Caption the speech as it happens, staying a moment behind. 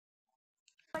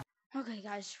Okay,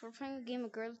 guys, we're playing a game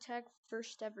of Gorilla Tag,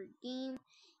 first ever game,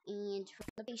 and from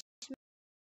the basement.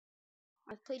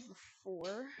 I've played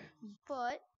before,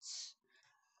 but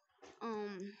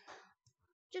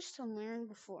just to learn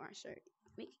before I start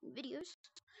making videos.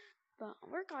 But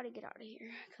we're gotta get out of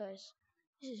here because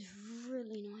this is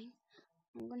really annoying.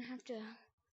 I'm gonna have to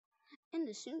end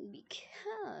this soon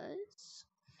because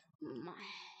my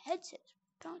headset's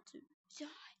about to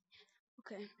die.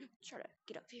 Okay, try to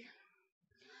get up here.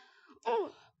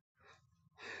 Oh.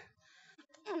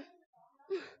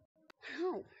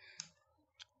 No.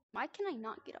 Why can I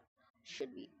not get up?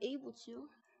 Should be able to.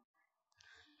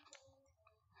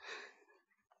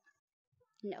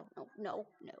 No.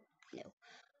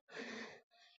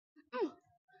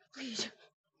 Please.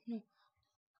 No.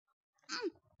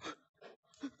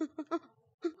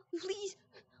 Please.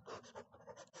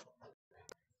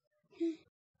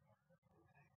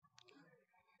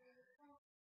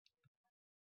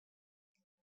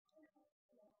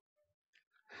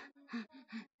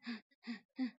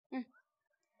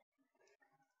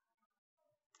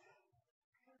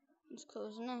 It's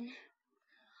closing in.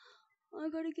 I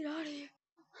gotta get out of here.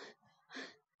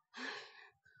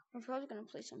 I'm probably gonna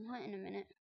play some hunt in a minute.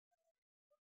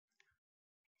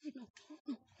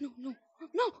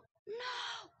 No.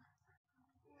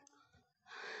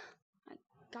 I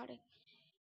gotta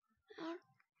get out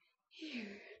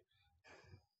here.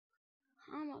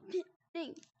 I'm a pit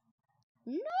thing.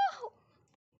 No.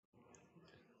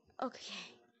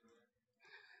 Okay.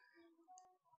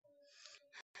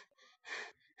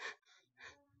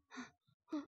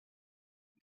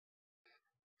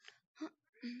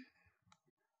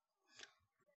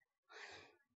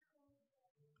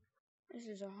 This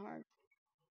is a hard.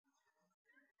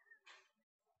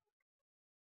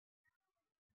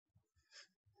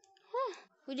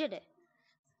 We did it.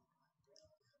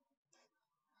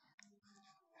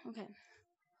 Okay.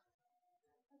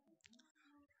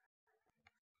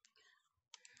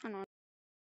 Hold on.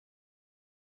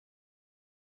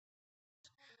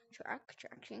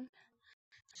 Tracking.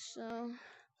 So,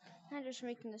 I'm just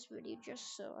making this video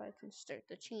just so I can start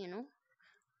the channel.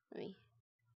 Let me.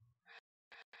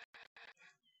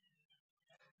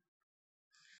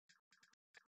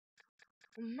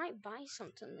 I might buy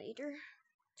something later.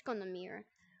 Let's go in the mirror.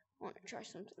 I want to try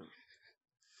something on.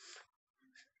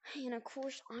 And of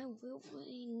course, I will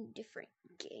play different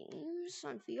games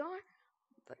on VR.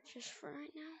 But just for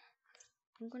right now,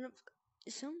 I'm gonna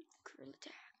play some Gorilla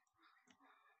Tag.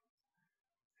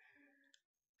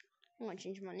 I want to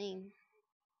change my name.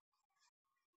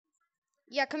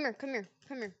 Yeah, come here.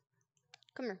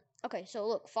 Okay, so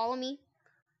look, follow me.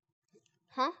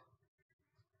 Huh?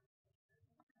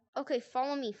 Okay,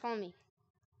 follow me.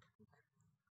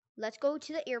 Let's go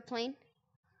to the airplane.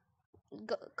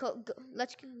 Go.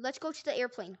 Let's go to the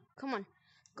airplane. Come on,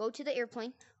 go to the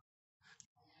airplane.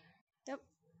 Yep.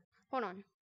 Hold on.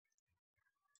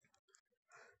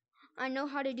 I know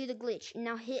how to do the glitch.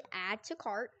 Now hit add to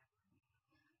cart.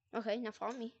 Okay, now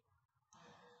follow me.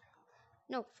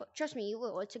 No, trust me, you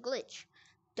will. It's a glitch.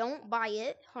 Don't buy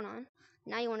it. Hold on.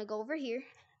 Now you want to go over here.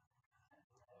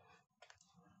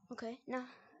 Okay, now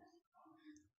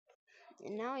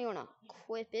you want to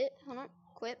equip it. Hold on,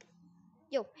 equip.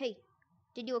 Yo, hey,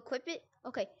 did you equip it?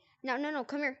 Okay, now, no,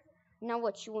 come here. Now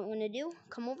what you want to do,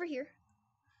 come over here.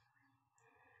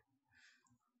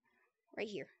 Right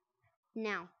here.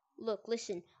 Now, look,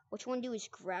 listen. What you want to do is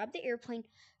grab the airplane,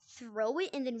 throw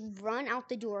it, and then run out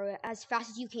the door as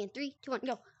fast as you can. 3, 2, 1,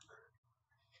 go.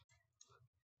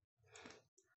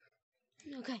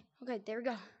 Okay, there we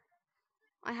go.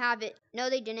 I have it. No,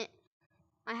 they didn't.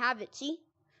 I have it, see?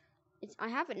 I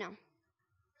have it now.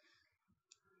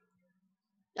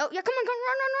 Oh, yeah, come on,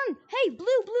 run. Hey,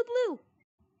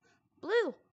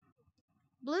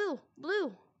 blue.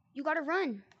 You gotta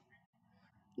run.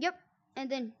 Yep, and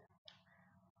then,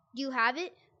 do you have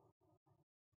it?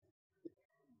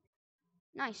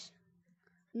 Nice.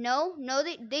 No,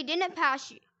 they didn't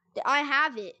pass you. I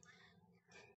have it.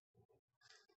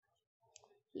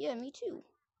 Yeah, me too.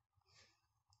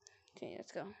 Okay,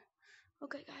 let's go.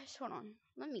 Okay, guys, hold on.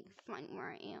 Let me find where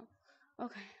I am.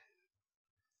 Okay.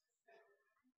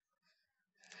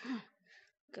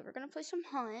 Okay, we're gonna play some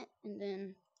hunt, and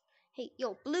then, hey,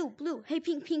 yo, blue. Hey,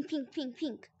 pink.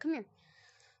 Come here.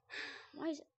 Why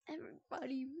is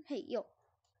everybody? Hey, yo,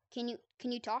 can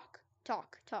you talk?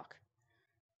 Talk.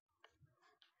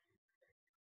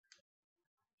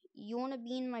 You wanna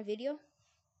be in my video?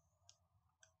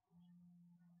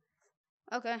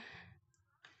 Okay.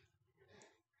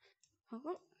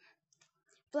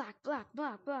 Black.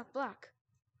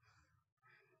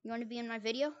 You wanna be in my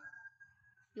video?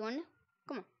 You wanna?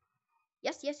 Come on.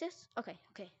 Yes, yes, yes. Okay,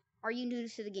 okay. Are you new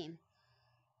to the game?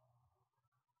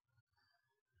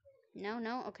 No,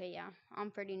 no. Okay, yeah.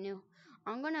 I'm pretty new.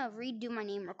 I'm gonna redo my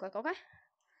name real quick, okay?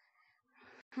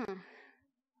 Huh.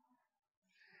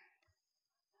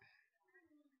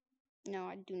 No,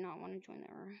 I do not want to join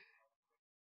that room.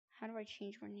 How do I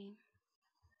change my name?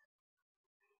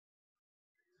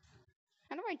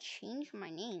 How do I change my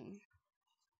name?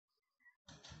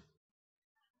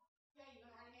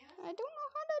 I don't know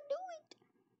how to do it.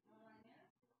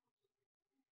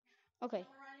 Okay.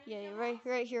 Yeah,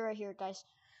 right here, guys.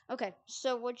 Okay,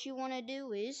 so what you want to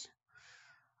do is,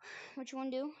 what you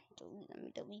want to do? Let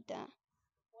me delete that.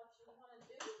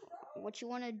 What you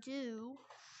want to do?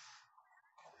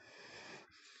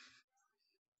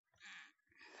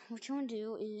 What you want to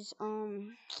do is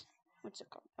what's it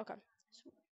called? Okay. So,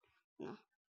 no.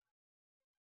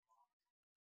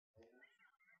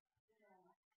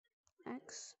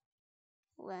 X.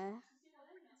 Le.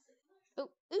 Oh,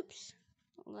 oops.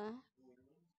 Le.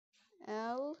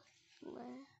 L.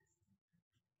 Le.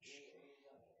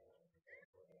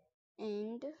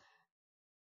 And.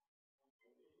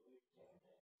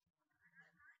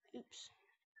 Oops.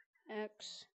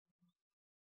 X.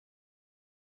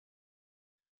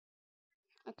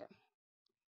 Okay.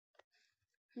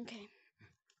 Okay.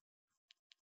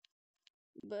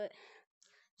 But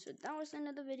so that was the end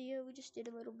of the video. We just did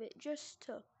a little bit just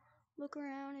to look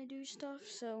around and do stuff.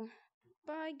 So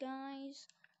bye guys.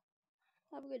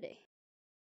 Have a good day.